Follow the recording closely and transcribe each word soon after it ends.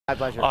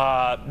My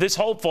pleasure. This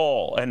whole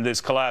fall and this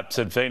collapse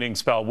and fainting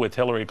spell with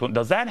Hillary Clinton,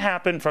 does that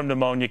happen from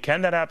pneumonia?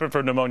 Can that happen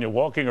from pneumonia,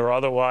 walking or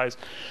otherwise?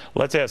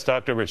 Let's ask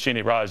Dr.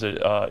 Rashini Raj,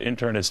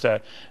 internist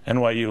at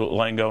NYU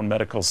Langone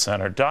Medical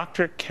Center.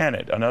 Dr.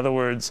 Kennett, in other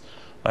words,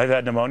 I've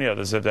had pneumonia,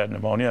 others have had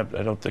pneumonia.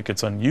 I don't think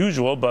it's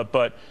unusual, but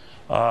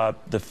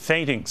the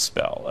fainting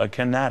spell,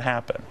 can that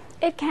happen?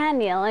 It can,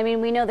 Neil. I mean,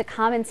 we know the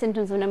common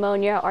symptoms of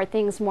pneumonia are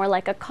things more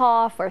like a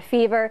cough or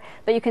fever,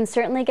 but you can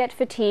certainly get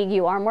fatigue.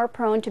 You are more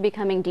prone to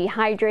becoming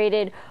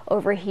dehydrated,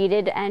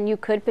 overheated, and you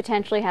could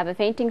potentially have a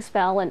fainting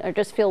spell or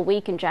just feel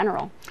weak in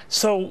general.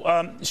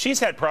 So she's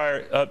had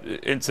prior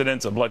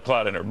incidents of blood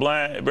clot in her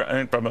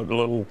brain from a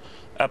little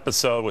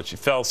episode where she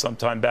fell some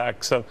time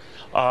back. So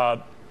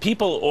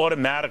people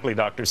automatically,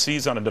 doctor,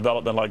 seize on a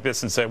development like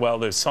this and say, well,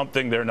 there's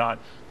something they're not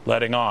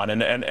letting on.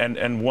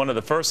 And one of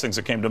the first things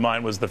that came to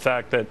mind was the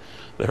fact that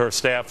her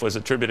staff was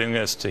attributing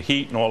this to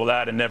heat and all of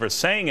that and never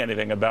saying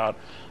anything about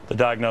the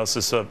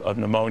diagnosis of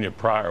pneumonia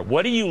prior.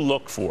 What do you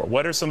look for?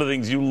 What are some of the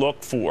things you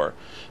look for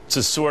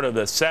to sort of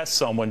assess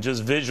someone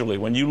just visually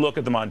when you look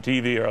at them on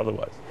TV or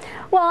otherwise?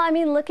 Well, I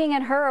mean, looking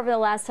at her over the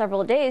last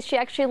several days, she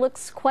actually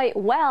looks quite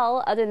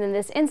well other than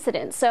this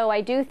incident. So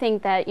I do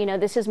think that, you know,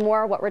 this is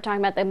more what we're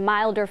talking about, the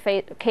milder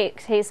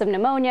case of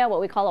pneumonia,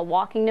 what we call a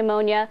walking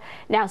pneumonia.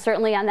 Now,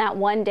 certainly on that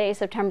one day,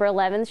 September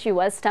 11th, she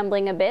was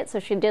stumbling a bit, so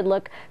she did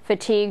look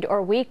fatigued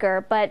or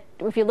weaker. But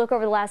if you look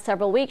over the last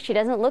several weeks, she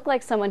doesn't look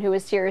like someone who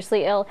is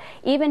seriously ill.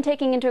 Even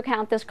taking into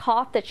account this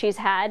cough that she's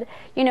had,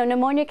 you know,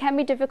 pneumonia can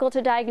be difficult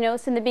to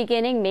diagnose in the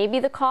beginning. Maybe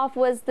the cough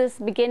was this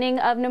beginning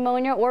of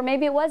pneumonia, or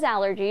maybe it was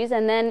allergies,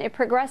 and then it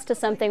progressed to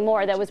something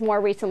more that was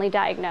more recently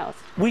diagnosed.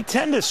 We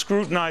tend to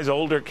scrutinize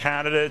older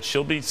candidates.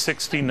 She'll be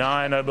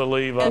 69, I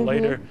believe,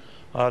 later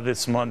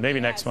this month. Maybe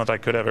next month. I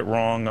could have it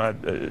wrong.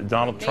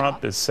 Donald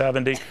Trump is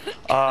 70.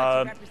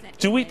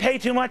 Do we pay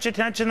too much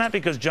attention to that?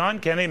 Because John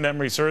Kennedy,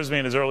 memory serves me,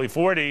 in his early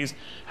 40s,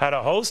 had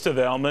a host of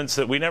ailments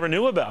that we never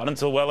knew about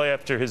until well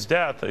after his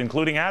death,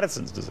 including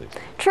Addison's disease.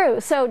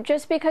 True. So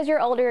just because you're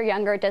older or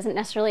younger, it doesn't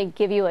necessarily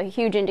give you a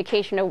huge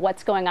indication of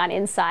what's going on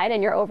inside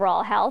and your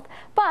overall health.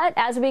 But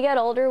as we get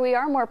older, we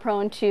are more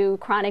prone to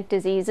chronic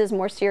diseases,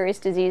 more serious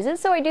diseases.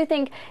 So I do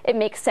think it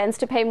makes sense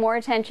to pay more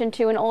attention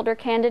to an older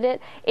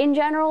candidate. In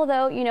general,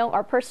 though, you know,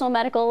 our personal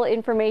medical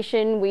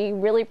information, we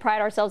really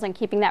pride ourselves on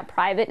keeping that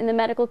private in the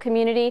medical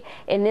community.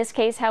 In this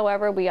case,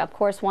 however, we of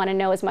course want to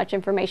know as much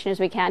information as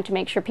we can to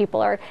make sure people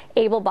are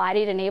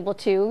able-bodied and able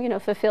to, you know,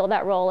 fulfill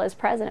that role as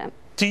president.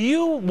 Do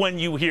you, when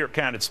you hear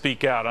candidates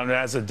speak out, I mean,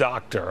 as a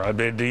doctor, I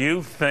mean, do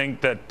you think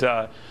that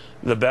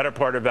the better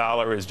part of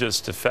valor is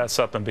just to fess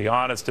up and be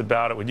honest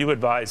about it? Would you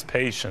advise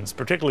patients,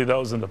 particularly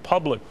those in the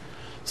public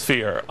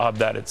sphere,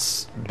 that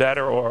it's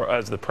better, or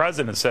as the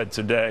president said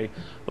today,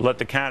 let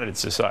the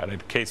candidates decide on a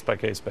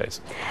case-by-case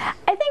basis?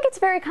 I think it's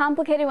very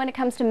complicated when it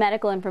comes to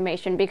medical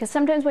information, because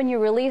sometimes when you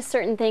release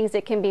certain things,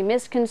 it can be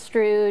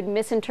misconstrued,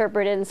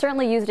 misinterpreted, and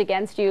certainly used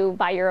against you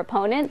by your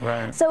opponent.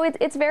 Right. So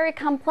it's very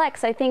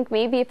complex. I think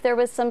maybe if there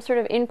was some sort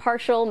of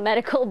impartial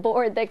medical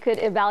board that could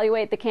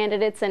evaluate the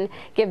candidates and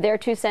give their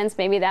 2 cents,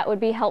 maybe that would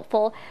be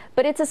helpful.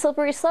 But it's a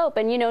slippery slope.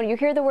 And, you know, you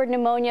hear the word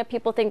pneumonia,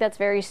 people think that's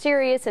very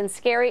serious and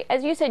scary.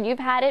 As you said, you've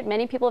had it.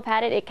 Many people have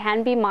had it. It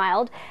can be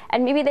mild.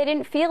 And maybe they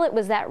didn't feel it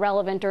was that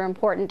relevant or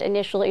important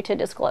initially to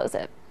disclose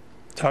it.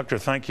 Doctor,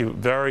 thank you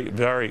very,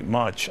 very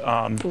much.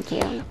 Thank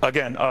you.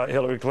 Again,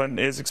 Hillary Clinton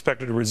is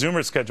expected to resume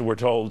her schedule, we're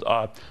told,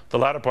 the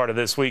latter part of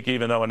this week,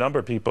 even though a number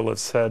of people have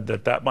said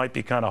that that might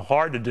be kind of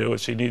hard to do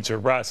as she needs her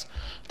rest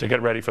to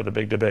get ready for the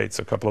big debates,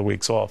 a couple of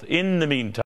weeks off. In the meantime,